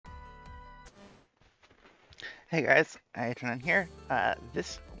Hey guys, Adrian here.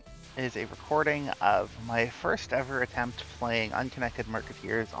 This is a recording of my first ever attempt playing Unconnected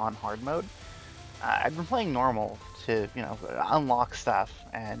Marketeers on hard mode. I've been playing normal to, unlock stuff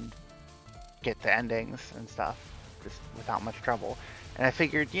and get the endings and stuff just without much trouble. And I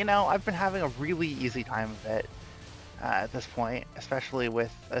figured, I've been having a really easy time of it at this point, especially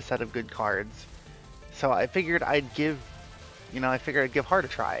with a set of good cards. So I figured I'd give hard a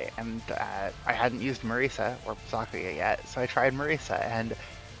try, and I hadn't used Marisa or Sakuya yet, so I tried Marisa, and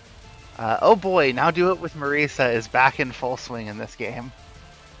oh boy, now Do It With Marisa is back in full swing in this game.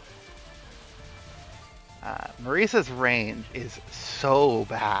 Marisa's range is so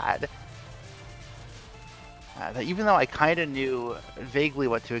bad that even though I kind of knew vaguely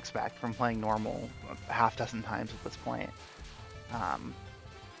what to expect from playing normal a half dozen times at this point,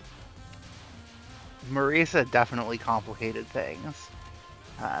 Marisa definitely complicated things.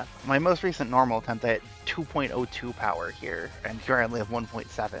 My most recent normal attempt, I had 2.02 power here, and here I only have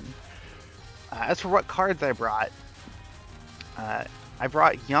 1.7. As for what cards I brought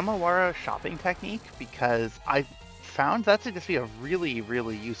Yamawara Shopping Technique because I found that to just be a really,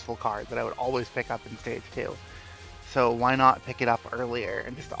 really useful card that I would always pick up in Stage 2. So why not pick it up earlier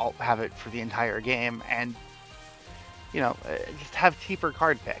and just have it for the entire game and just have cheaper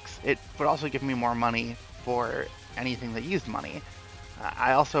card picks. It would also give me more money for anything that used money.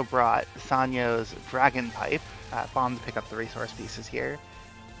 I also brought Sanyo's Dragon Pipe, bomb to pick up the resource pieces here,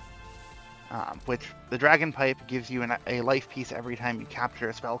 which the Dragon Pipe gives you a life piece every time you capture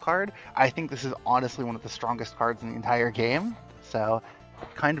a spell card. I think this is honestly one of the strongest cards in the entire game, so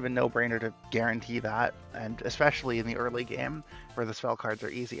kind of a no-brainer to guarantee that, and especially in the early game where the spell cards are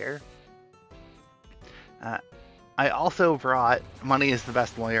easier. I also brought Money is the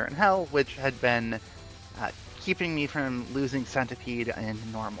Best Lawyer in Hell, which had been keeping me from losing Centipede in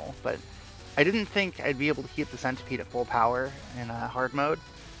normal, but I didn't think I'd be able to keep the Centipede at full power in hard mode,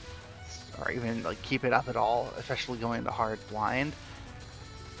 or even keep it up at all, especially going into hard blind.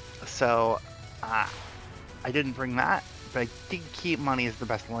 So I didn't bring that, but I did keep Money is the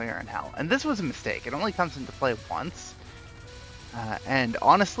Best Lawyer in Hell, and this was a mistake. It only comes into play once, and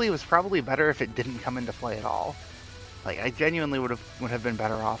honestly, it was probably better if it didn't come into play at all. I genuinely would have been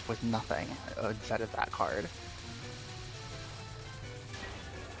better off with nothing instead of that card.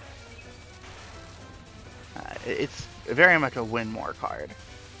 It's very much a win more card.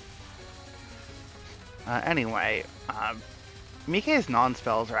 Anyway, Mike's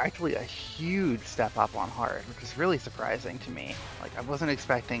non-spells are actually a huge step up on hard, which is really surprising to me. I wasn't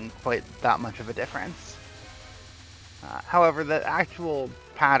expecting quite that much of a difference. However, the actual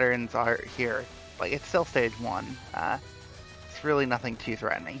patterns are here. It's still stage 1. It's really nothing too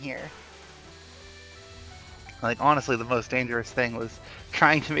threatening here. Honestly, the most dangerous thing was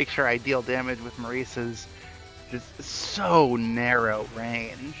trying to make sure I deal damage with Marisa's just so narrow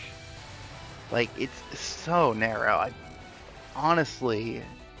range. It's so narrow. I honestly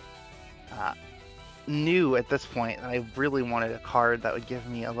knew at this point that I really wanted a card that would give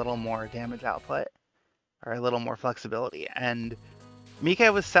me a little more damage output, or a little more flexibility, and Mike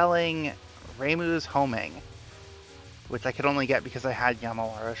was selling Reimu's Homing, which I could only get because I had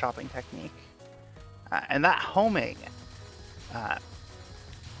Yamawara Shopping Technique. And that Homing,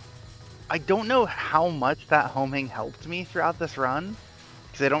 I don't know how much that Homing helped me throughout this run,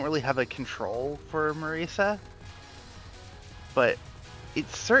 because I don't really have a control for Marisa, but it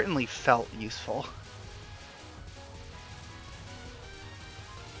certainly felt useful.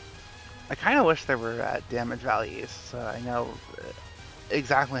 I kind of wish there were damage values, so I know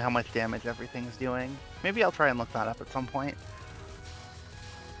exactly how much damage everything's doing. Maybe I'll try and look that up at some point.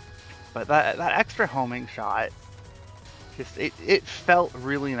 But that extra homing shot, it felt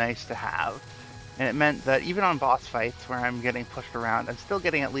really nice to have. And it meant that even on boss fights where I'm getting pushed around, I'm still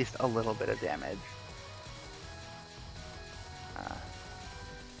getting at least a little bit of damage.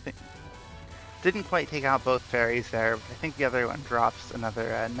 Didn't quite take out both fairies there, but I think the other one drops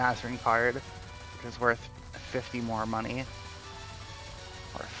another Nazarene card, which is worth 50 more money.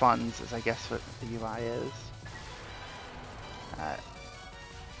 Or funds, is I guess what the UI is.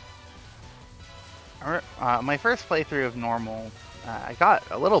 My first playthrough of normal, I got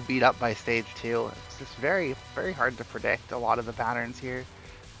a little beat up by stage 2. It's just very, very hard to predict a lot of the patterns here.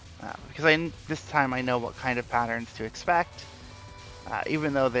 Because this time I know what kind of patterns to expect.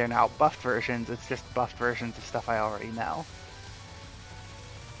 Even though they're now buffed versions, it's just buffed versions of stuff I already know.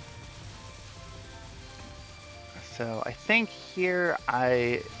 So I think here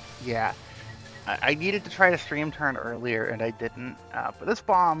I needed to try to stream turn earlier and I didn't, but this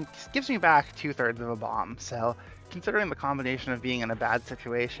bomb just gives me back 2/3 of a bomb, so considering the combination of being in a bad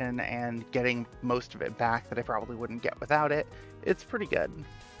situation and getting most of it back that I probably wouldn't get without it, it's pretty good.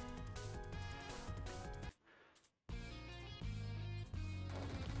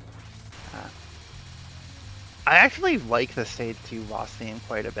 I actually like the Stage 2 boss theme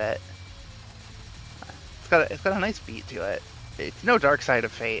quite a bit. It's got a nice beat to it. It's no Dark Side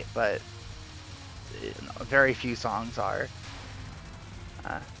of Fate, but very few songs are.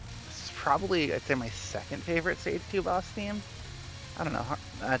 This is probably, I'd say, my second favorite Stage 2 boss theme. I don't know.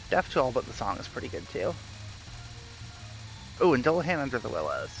 Deaf to All But the Song is pretty good too. Oh, and Dullahan Under the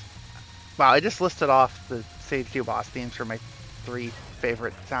Willows. Wow, I just listed off the Stage 2 boss themes for my 3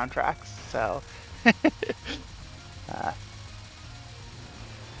 favorite soundtracks, so...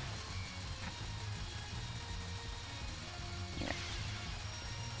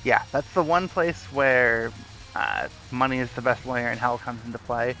 yeah, that's the one place where Money Is the Best Lawyer in Hell comes into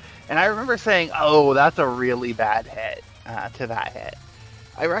play. And I remember saying, oh, that's a really bad hit to that hit.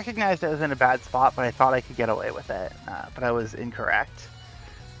 I recognized it was in a bad spot, but I thought I could get away with it. But I was incorrect.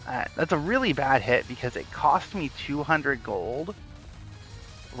 That's a really bad hit because it cost me 200 gold,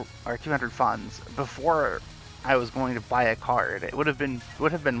 or 200 funds, before I was going to buy a card. It would have been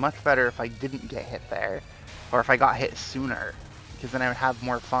much better if I didn't get hit there, or if I got hit sooner, because then I would have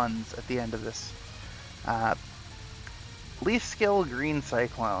more funds at the end of this. Least skill Green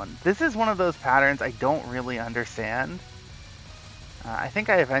Cyclone. This is one of those patterns I don't really understand. I think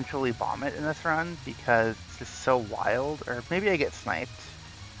I eventually bomb it in this run because it's just so wild, or maybe I get sniped.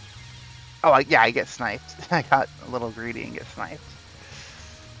 Oh, yeah, I get sniped. I got a little greedy and get sniped.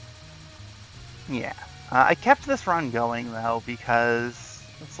 Yeah. I kept this run going, though, because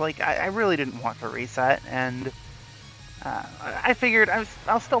it's like I really didn't want to reset, and I figured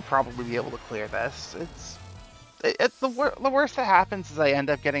I'll still probably be able to clear this. It's the worst that happens is I end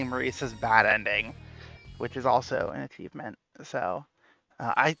up getting Marisa's bad ending, which is also an achievement. So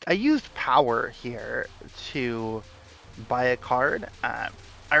I used power here to buy a card.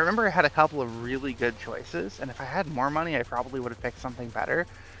 I remember I had a couple of really good choices, and if I had more money, I probably would have picked something better.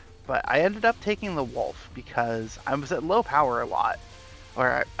 But I ended up taking the Wolf because I was at low power a lot.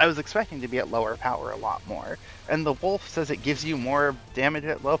 Or I was expecting to be at lower power a lot more. And the Wolf says it gives you more damage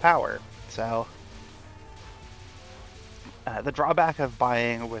at low power. So the drawback of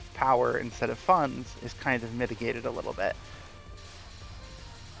buying with power instead of funds is kind of mitigated a little bit.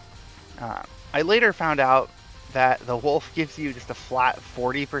 I later found out that the Wolf gives you just a flat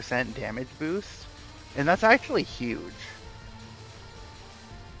 40% damage boost. And that's actually huge.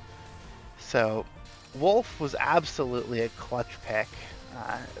 So Wolf was absolutely a clutch pick.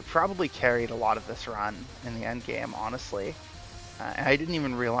 Probably carried a lot of this run in the end game, honestly. And I didn't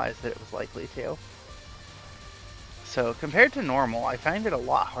even realize that it was likely to. So compared to normal, I found it a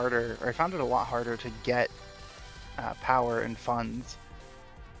lot harder to get power and funds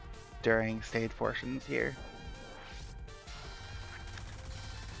during stage portions here.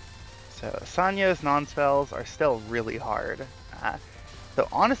 So Sanyo's non-spells are still really hard. So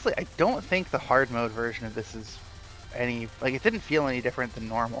honestly, I don't think the hard mode version of this is it didn't feel any different than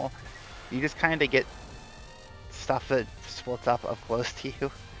normal. You just kind of get stuff that splits up close to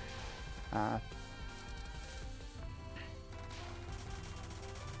you. Yeah.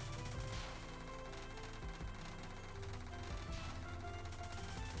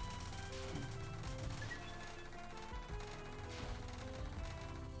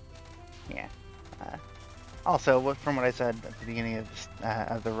 Also, from what I said at the beginning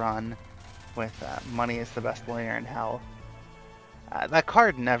of the run, with Money Is the Best Lawyer in Hell, that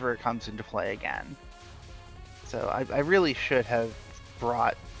card never comes into play again. So I really should have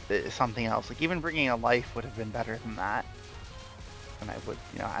brought something else. Like even bringing a life would have been better than that. And I would,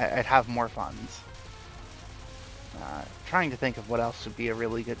 I'd have more funds. Trying to think of what else would be a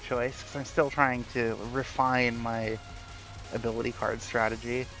really good choice, because I'm still trying to refine my ability card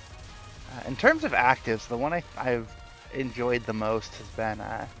strategy. In terms of actives, the one I've enjoyed the most has been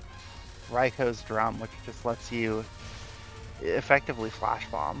Raiko's Drum, which just lets you effectively flash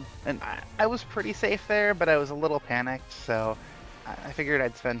bomb. And I was pretty safe there, but I was a little panicked, so I figured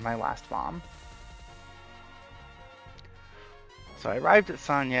I'd spend my last bomb. So I arrived at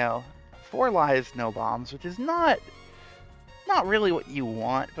Sanyo, 4 lives, no bombs, which is not really what you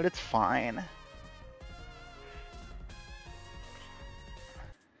want, but it's fine.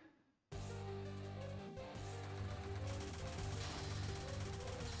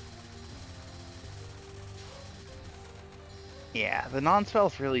 Yeah, the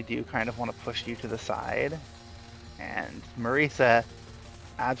non-spells really do kind of want to push you to the side, and Marisa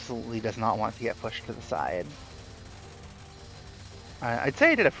absolutely does not want to get pushed to the side. I'd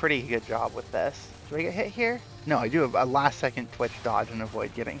say I did a pretty good job with this. Do I get hit here? No, I do a last second twitch dodge and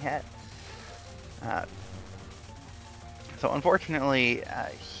avoid getting hit. So unfortunately,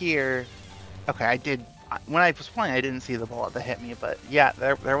 here, okay, I did, when I was playing, I didn't see the bullet that hit me, but yeah,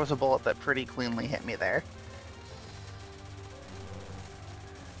 there was a bullet that pretty cleanly hit me there.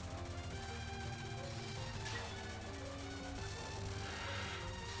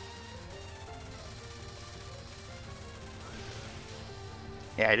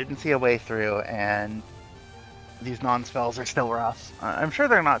 Yeah, I didn't see a way through, and these non-spells are still rough. I'm sure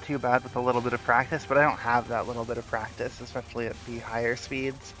they're not too bad with a little bit of practice, but I don't have that little bit of practice, especially at the higher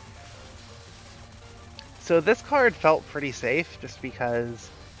speeds. So this card felt pretty safe, just because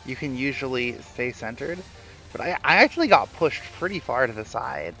you can usually stay centered, but I actually got pushed pretty far to the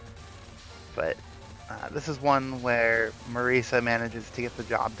side. But this is one where Marisa manages to get the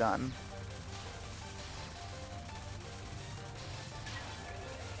job done.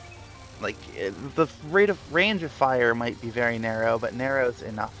 Like, the range of fire might be very narrow, but narrow's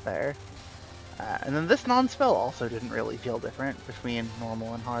enough there. And then this non-spell also didn't really feel different between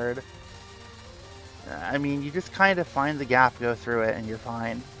normal and hard. I mean, you just kind of find the gap, go through it, and you're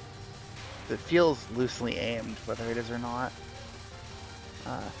fine. It feels loosely aimed, whether it is or not.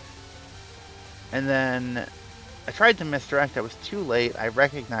 And then I tried to misdirect, I was too late, I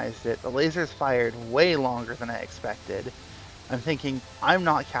recognized it. The lasers fired way longer than I expected. I'm thinking, I'm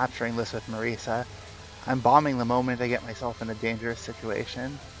not capturing this with Marisa. I'm bombing the moment I get myself in a dangerous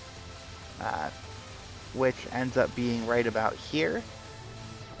situation. Which ends up being right about here.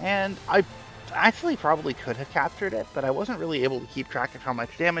 And I actually probably could have captured it, but I wasn't really able to keep track of how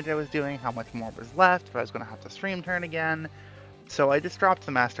much damage I was doing, how much more was left, if I was going to have to stream turn again. So I just dropped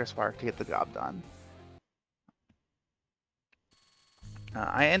the Master Spark to get the job done.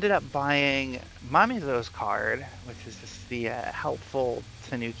 I ended up buying Mamizo's card, which is just the helpful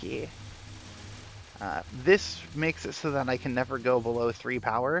Tanuki. This makes it so that I can never go below 3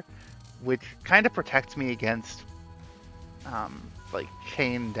 power, which kind of protects me against like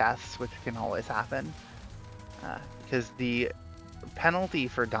chain deaths, which can always happen. Because the penalty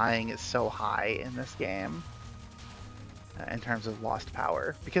for dying is so high in this game in terms of lost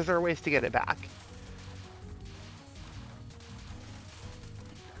power, because there are ways to get it back.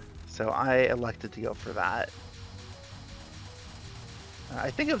 So I elected to go for that.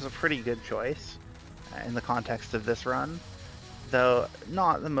 I think it was a pretty good choice in the context of this run, though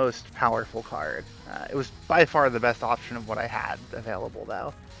not the most powerful card. It was by far the best option of what I had available,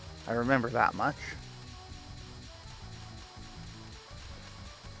 though. I remember that much.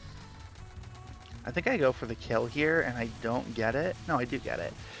 I think I go for the kill here, and I don't get it. No, I do get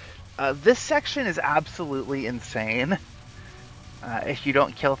it. This section is absolutely insane. If you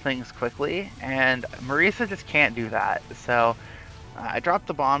don't kill things quickly, and Marisa just can't do that. So I dropped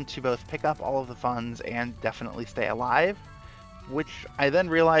the bomb to both pick up all of the funds and definitely stay alive, which I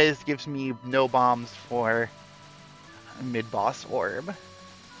then realized gives me no bombs for mid-boss orb.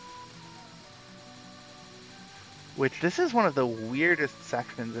 Which, this is one of the weirdest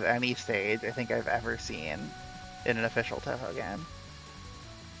sections of any stage I think I've ever seen in an official Touhou game.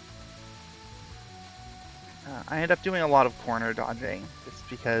 I end up doing a lot of corner dodging, just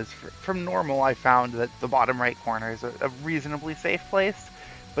because from normal I found that the bottom right corner is a reasonably safe place,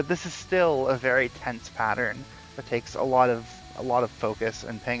 but this is still a very tense pattern that takes a lot of focus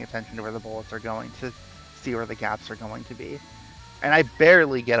and paying attention to where the bullets are going to see where the gaps are going to be. And I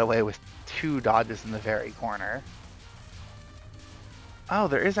barely get away with 2 dodges in the very corner. Oh,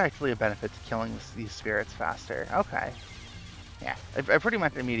 there is actually a benefit to killing these spirits faster. Okay. Yeah, I pretty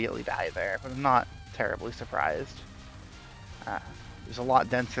much immediately died there, but I'm not terribly surprised. It was a lot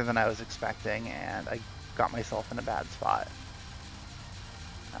denser than I was expecting, and I got myself in a bad spot.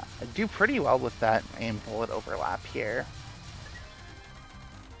 I do pretty well with that aim bullet overlap here.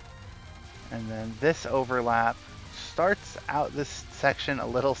 And then this overlap starts out this section a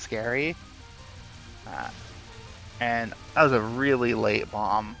little scary. And that was a really late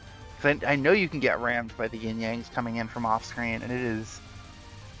bomb. I know you can get rammed by the yin-yangs coming in from off-screen, and it is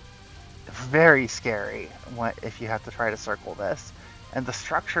very scary if you have to try to circle this. And the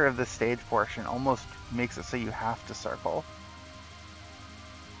structure of this stage portion almost makes it so you have to circle.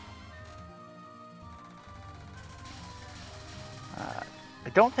 I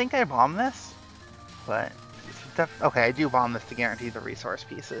don't think I bombed this, but okay, I do bomb this to guarantee the resource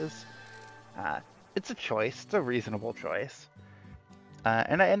pieces. It's a choice. It's a reasonable choice.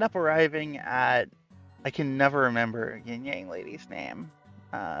 And I end up arriving at... I can never remember Yin Yang Lady's name.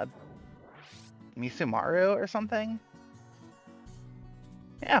 Misumaru or something?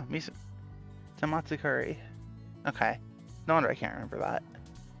 Yeah, Tamatsukuri. Okay. No wonder I can't remember that.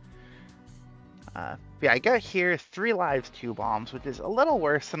 Yeah, I got here 3 lives, 2 bombs, which is a little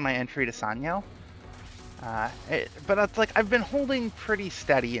worse than my entry to Sanyo. But it's like I've been holding pretty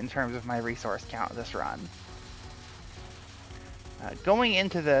steady in terms of my resource count this run. Going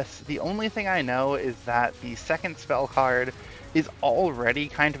into this, the only thing I know is that the second spell card is already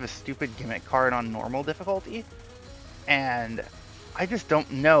kind of a stupid gimmick card on normal difficulty, and I just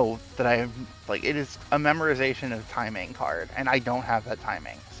don't know that it is a memorization of timing card, and I don't have that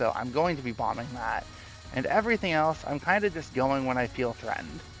timing, so I'm going to be bombing that. And everything else, I'm kind of just going when I feel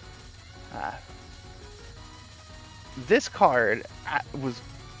threatened. This card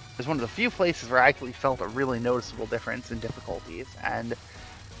is one of the few places where I actually felt a really noticeable difference in difficulties, and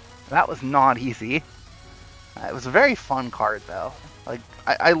that was not easy. It was a very fun card, though. Like,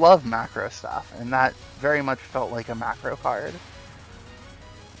 I love macro stuff, and that very much felt like a macro card.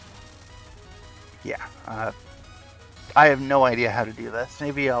 Yeah, I have no idea how to do this.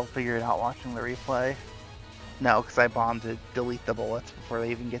 Maybe I'll figure it out watching the replay. No, because I bombed to delete the bullets before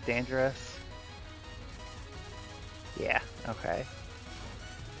they even get dangerous. Yeah, okay.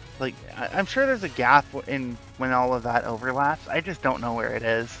 Like, I'm sure there's a gap in when all of that overlaps. I just don't know where it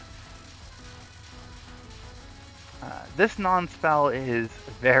is. This non-spell is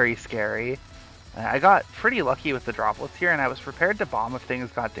very scary. I got pretty lucky with the droplets here, and I was prepared to bomb if things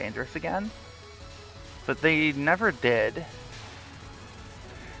got dangerous again. But they never did.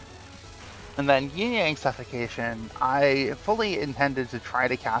 And then Yin Yang Suffocation, I fully intended to try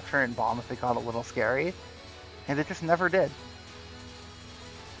to capture and bomb if it got a little scary, and it just never did.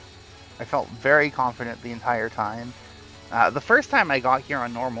 I felt very confident the entire time. The first time I got here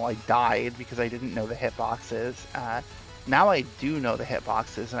on normal, I died because I didn't know the hitboxes. Now I do know the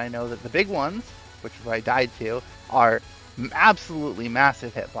hitboxes, and I know that the big ones, which is what I died to, are absolutely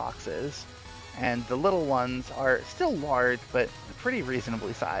massive hitboxes. And the little ones are still large, but pretty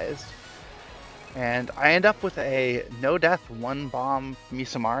reasonably sized. And I end up with a no-death, one-bomb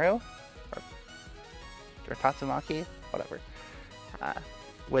Misamaru, or Tatsumaki, whatever.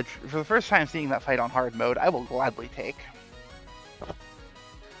 Which, for the first time seeing that fight on hard mode, I will gladly take.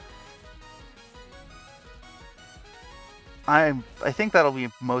 I think that'll be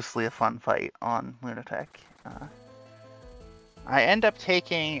mostly a fun fight on Lunatic. I end up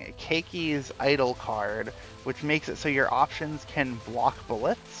taking Keiki's Idol card, which makes it so your options can block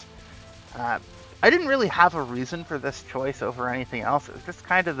bullets. I didn't really have a reason for this choice over anything else. It was just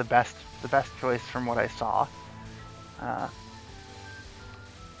kind of the best choice from what I saw. I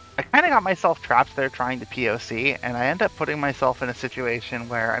kind of got myself trapped there trying to POC, and I end up putting myself in a situation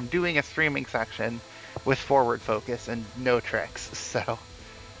where I'm doing a streaming section with forward focus and no tricks, so...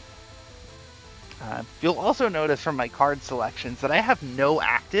 you'll also notice from my card selections that I have no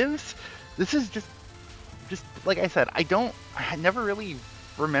actives. This is just like I said, I never really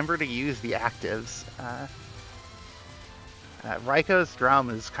remember to use the actives. Raiko's drum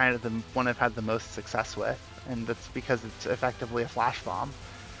is kind of the one I've had the most success with, and that's because it's effectively a flash bomb.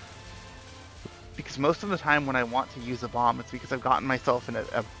 Because most of the time when I want to use a bomb, it's because I've gotten myself in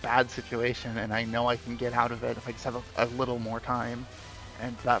a bad situation and I know I can get out of it if I just have a little more time,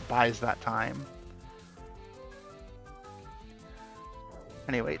 and that buys that time.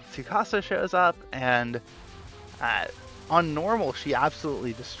 Anyway, Tsukasa shows up, and on normal, she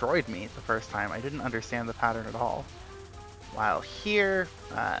absolutely destroyed me the first time. I didn't understand the pattern at all. While here,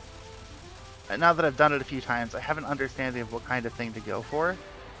 now that I've done it a few times, I have an understanding of what kind of thing to go for.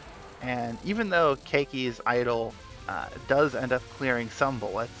 And even though Keiki's Idol does end up clearing some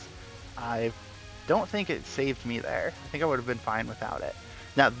bullets, I don't think it saved me there. I think I would have been fine without it.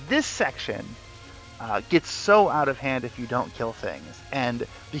 Now, this section gets so out of hand if you don't kill things. And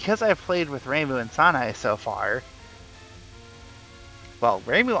because I've played with Reimu and Sanae so far, well,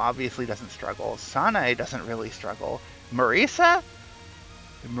 Reimu obviously doesn't struggle. Sanae doesn't really struggle. Marisa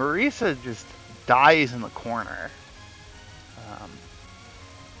just dies in the corner.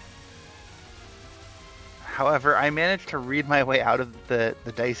 However, I managed to read my way out of the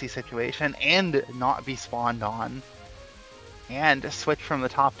dicey situation and not be spawned on, and switch from the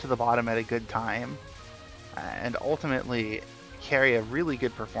top to the bottom at a good time, and ultimately carry a really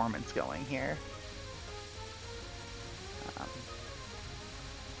good performance going here.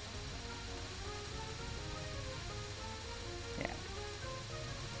 Yeah.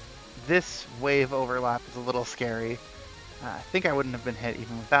 This wave overlap is a little scary. I think I wouldn't have been hit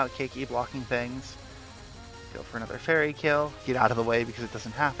even without Keiki blocking things. Go for another fairy kill, get out of the way because it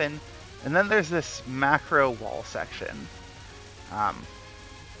doesn't happen. And then there's this macro wall section.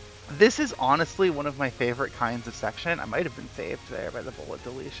 This is honestly one of my favorite kinds of section. I might have been saved there by the bullet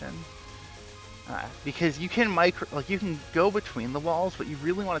deletion. because you can you can go between the walls, but you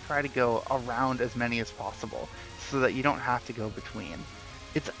really want to try to go around as many as possible so that you don't have to go between.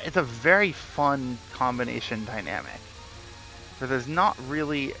 It's a very fun combination dynamic where there's not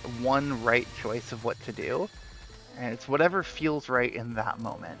really one right choice of what to do, and it's whatever feels right in that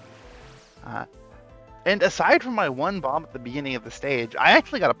moment. And aside from my one bomb at the beginning of the stage, I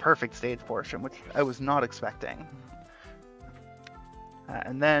actually got a perfect stage portion, which I was not expecting.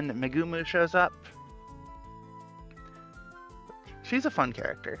 And then Megumu shows up. She's a fun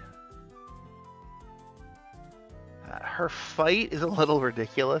character. Her fight is a little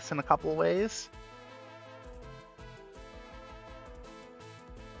ridiculous in a couple of ways.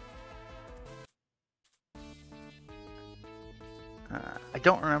 I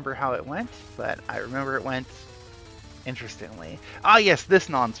don't remember how it went, but I remember it went interestingly. Ah, yes, this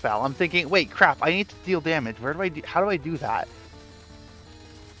non-spell. I'm thinking, wait, crap, I need to deal damage. How do I do that?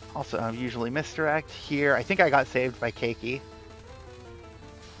 Also, I'm usually misdirect here. I think I got saved by Keiki.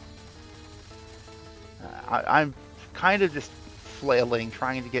 I'm kind of just flailing,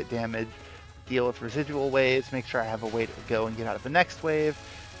 trying to get damage, deal with residual waves, make sure I have a way to go and get out of the next wave,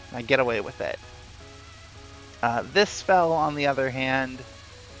 and I get away with it. This spell, on the other hand,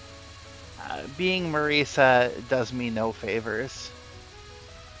 being Marisa does me no favors.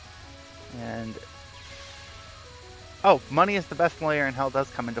 And oh, money is the best lawyer in hell does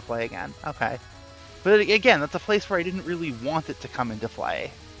come into play again. Okay. But again, that's a place where I didn't really want it to come into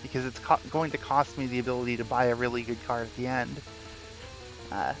play, because it's going to cost me the ability to buy a really good card at the end.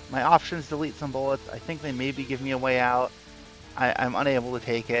 My options delete some bullets. I think they maybe give me a way out. I'm unable to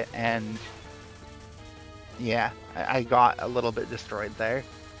take it, and yeah, I got a little bit destroyed there.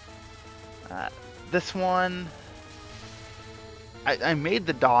 This one, I made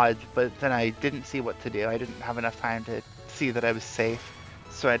the dodge, but then I didn't see what to do. I didn't have enough time to see that I was safe,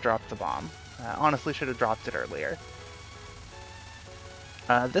 so I dropped the bomb. Honestly, should have dropped it earlier.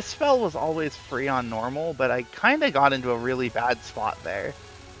 This spell was always free on normal, but I kind of got into a really bad spot there.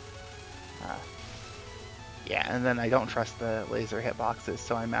 Yeah, and then I don't trust the laser hitboxes,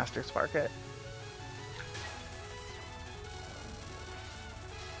 so I Master Spark it.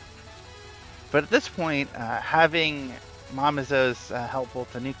 But at this point, having Mamizo's helpful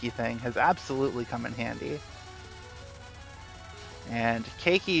Tanuki thing has absolutely come in handy. And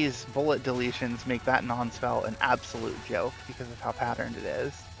Keiki's bullet deletions make that non-spell an absolute joke because of how patterned it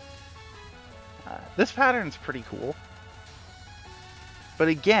is. This pattern's pretty cool. But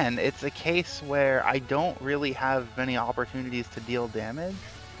again, it's a case where I don't really have many opportunities to deal damage.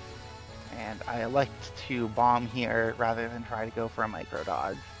 And I elect to bomb here rather than try to go for a micro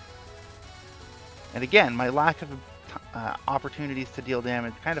dodge. And again, my lack of opportunities to deal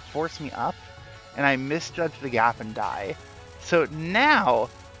damage kind of forced me up, and I misjudged the gap and die. So now,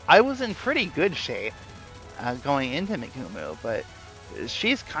 I was in pretty good shape going into Megumu, but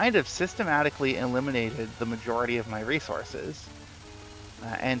she's kind of systematically eliminated the majority of my resources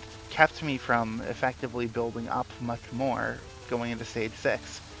and kept me from effectively building up much more going into Stage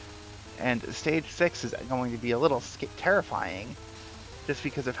 6. And Stage 6 is going to be a little terrifying, just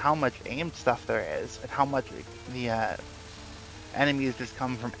because of how much aimed stuff there is, and how much the enemies just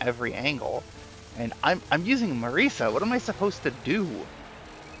come from every angle. And I'm using Marisa. What am I supposed to do?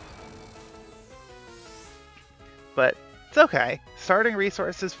 But it's okay. Starting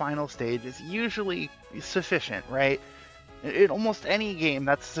resources final stage is usually sufficient, right? In almost any game,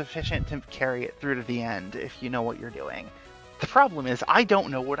 that's sufficient to carry it through to the end if you know what you're doing. The problem is, I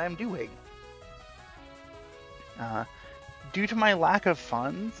don't know what I'm doing. Due to my lack of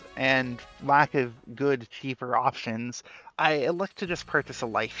funds and lack of good, cheaper options, I elect to just purchase a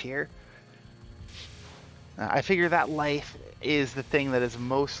life here. I figure that life is the thing that is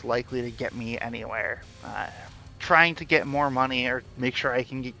most likely to get me anywhere. Trying to get more money or make sure I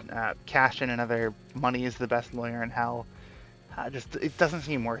can get, cash in another money is the best lawyer in hell. It doesn't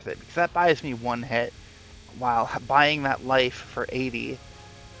seem worth it, because that buys me one hit, while buying that life for 80,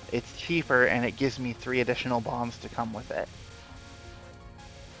 it's cheaper and it gives me 3 additional bombs to come with it.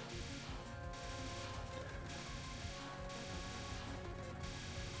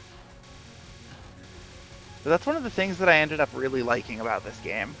 But that's one of the things that I ended up really liking about this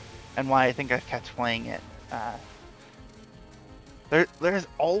game, and why I think I've kept playing it. There's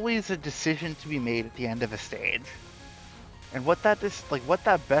always a decision to be made at the end of a stage, and what that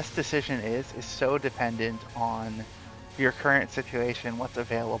best decision is so dependent on your current situation, what's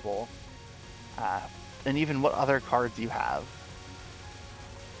available, and even what other cards you have.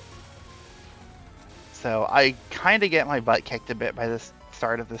 So I kind of get my butt kicked a bit by the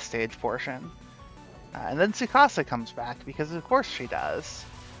start of the stage portion. And then Tsukasa comes back, because of course she does.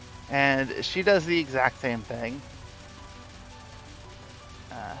 And she does the exact same thing.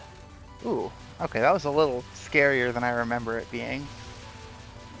 Ooh, okay, that was a little scarier than I remember it being.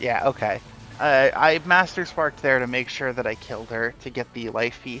 Yeah, okay. I Master Sparked there to make sure that I killed her to get the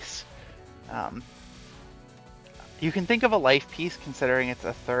life piece. Um, you can think of a life piece, considering it's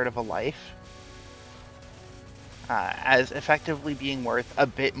a third of a life, as effectively being worth a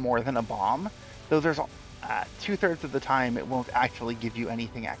bit more than a bomb, though there's 2/3 of the time it won't actually give you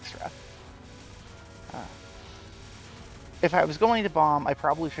anything extra. If I was going to bomb, I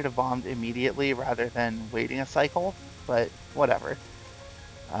probably should have bombed immediately rather than waiting a cycle, but whatever.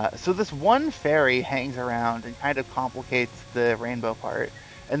 So this one fairy hangs around and kind of complicates the rainbow part,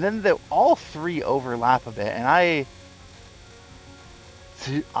 and then all three overlap a bit, and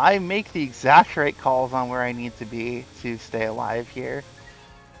I make the exact right calls on where I need to be to stay alive here.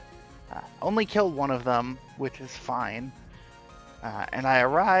 Only killed one of them, which is fine. And I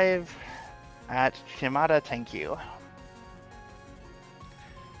arrive at Shimada Tenkyu.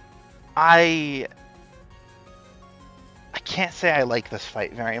 I can't say I like this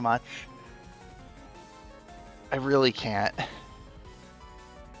fight very much. I really can't.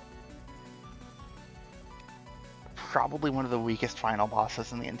 Probably one of the weakest final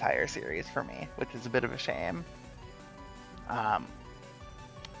bosses in the entire series for me, which is a bit of a shame.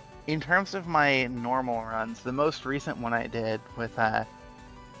 In terms of my normal runs, the most recent one I did with the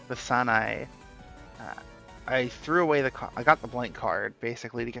Sanai, I threw away I got the blank card,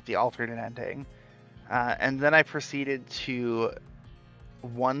 basically, to get the alternate ending. And then I proceeded to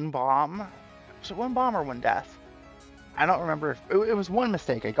one bomb. Was it one bomb or one death? I don't remember. It was one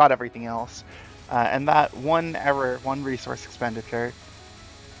mistake. I got everything else. And that one error, one resource expenditure,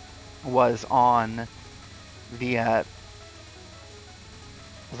 was on the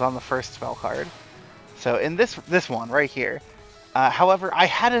first spell card. So in this one right here. However, I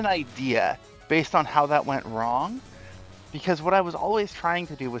had an idea based on how that went wrong, because what I was always trying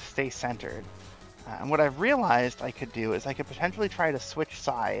to do was stay centered. And what I've realized I could do is I could potentially try to switch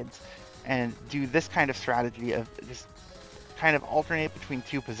sides and do this kind of strategy of just kind of alternate between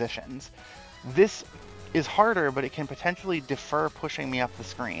two positions. This is harder, but it can potentially defer pushing me up the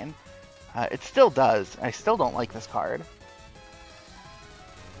screen. It still does. I still don't like this card.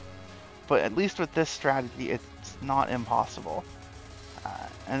 But at least with this strategy, it's not impossible.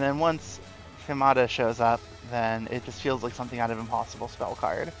 And then once Shimada shows up, then it just feels like something out of Impossible spell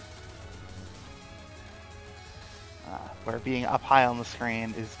card. Where being up high on the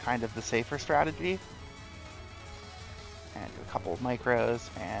screen is kind of the safer strategy. And a couple of micros,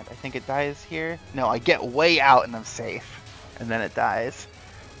 and I think it dies here. No, I get way out and I'm safe, and then it dies.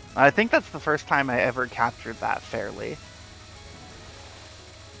 I think that's the first time I ever captured that fairly.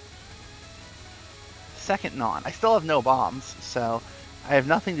 Second non. I still have no bombs, so I have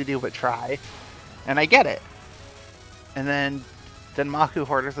nothing to do but try. And I get it. And then Denmaku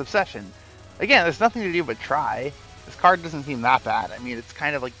Hoarder's Obsession. Again, there's nothing to do but try. This card doesn't seem that bad. I mean, it's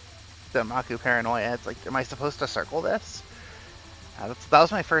kind of like Denmaku Paranoia. It's like, am I supposed to circle this? That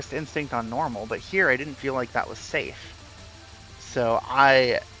was my first instinct on normal, but here I didn't feel like that was safe. So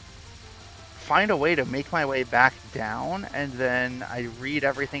I find a way to make my way back down, and then I read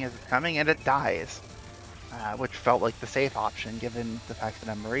everything as it's coming, and it dies. Which felt like the safe option, given the fact that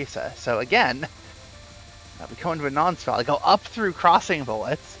I'm Marisa. So again, we go into a non-spell. I go up through crossing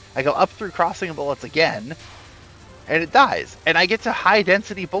bullets. I go up through crossing bullets again, and it dies. And I get to high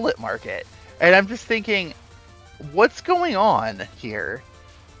density bullet market. And I'm just thinking, what's going on here?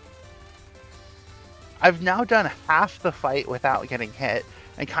 I've now done half the fight without getting hit,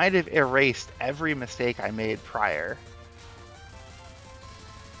 and kind of erased every mistake I made prior.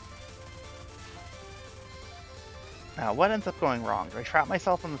 Now, what ends up going wrong? Do I trap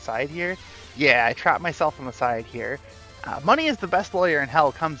myself on the side here? Yeah, I trap myself on the side here. Money is the best lawyer in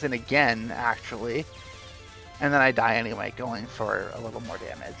hell comes in again, actually. And then I die anyway, going for a little more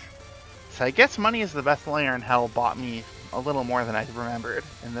damage. So I guess Money is the best lawyer in hell bought me a little more than I remembered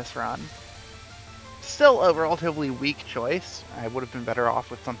in this run. Still a relatively weak choice. I would have been better off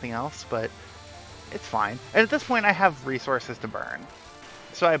with something else, but it's fine. And at this point I have resources to burn.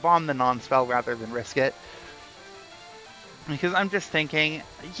 So I bomb the non-spell rather than risk it. Because I'm just thinking,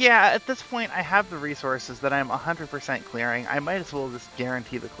 yeah, at this point I have the resources that I'm 100% clearing. I might as well just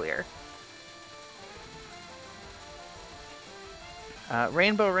guarantee the clear.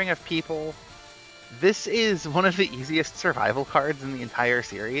 Rainbow Ring of People. This is one of the easiest survival cards in the entire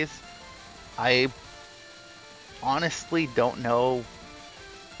series. I honestly don't know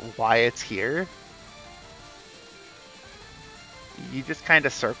why it's here. You just kind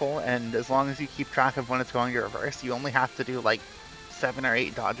of circle, and as long as you keep track of when it's going to reverse, you only have to do like 7 or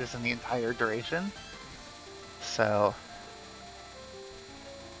 8 dodges in the entire duration. So,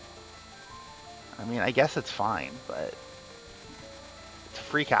 I mean, I guess it's fine, but it's a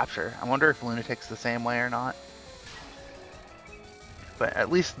free capture. I wonder if Lunatic's the same way or not. But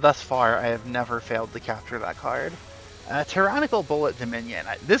at least thus far, I have never failed to capture that card. Tyrannical Bullet Dominion.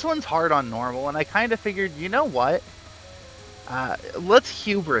 This one's hard on normal, and I kind of figured, you know what? Let's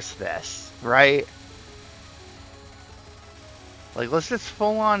hubris this, right? Like, let's just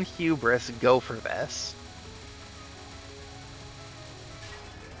full-on hubris go for this.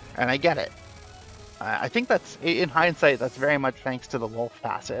 And I get it. I think that's, in hindsight, that's very much thanks to the Wolf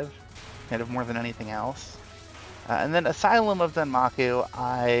passive, kind of more than anything else. And then Asylum of Denmaku,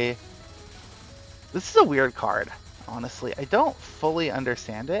 this is a weird card, honestly. I don't fully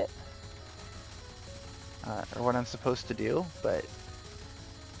understand it, or what I'm supposed to do, but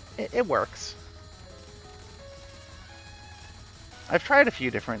it works. I've tried a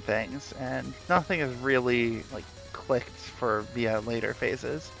few different things, and nothing has really, like, clicked for the later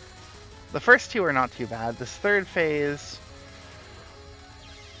phases. The first two are not too bad. This third phase...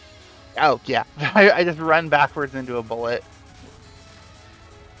 Oh, yeah. I just run backwards into a bullet.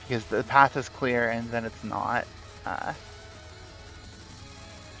 Because the path is clear, and then it's not. I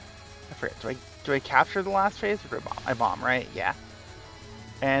forget. Do I capture the last phase, or do I bomb? I bomb, right? Yeah.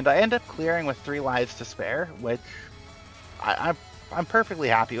 And I end up clearing with 3 lives to spare, which... I'm perfectly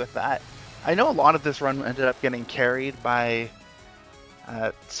happy with that. I know a lot of this run ended up getting carried by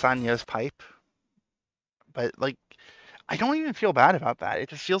Sanya's pipe, but like I don't even feel bad about that. It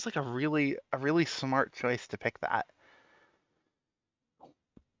just feels like a really smart choice to pick that.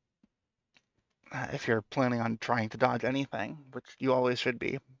 If you're planning on trying to dodge anything, which you always should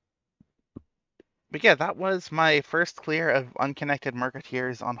be. But yeah, that was my first clear of Unconnected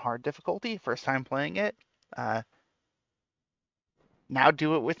Marketeers on hard difficulty, first time playing it. Now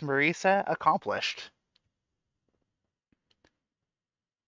do it with Marisa, accomplished.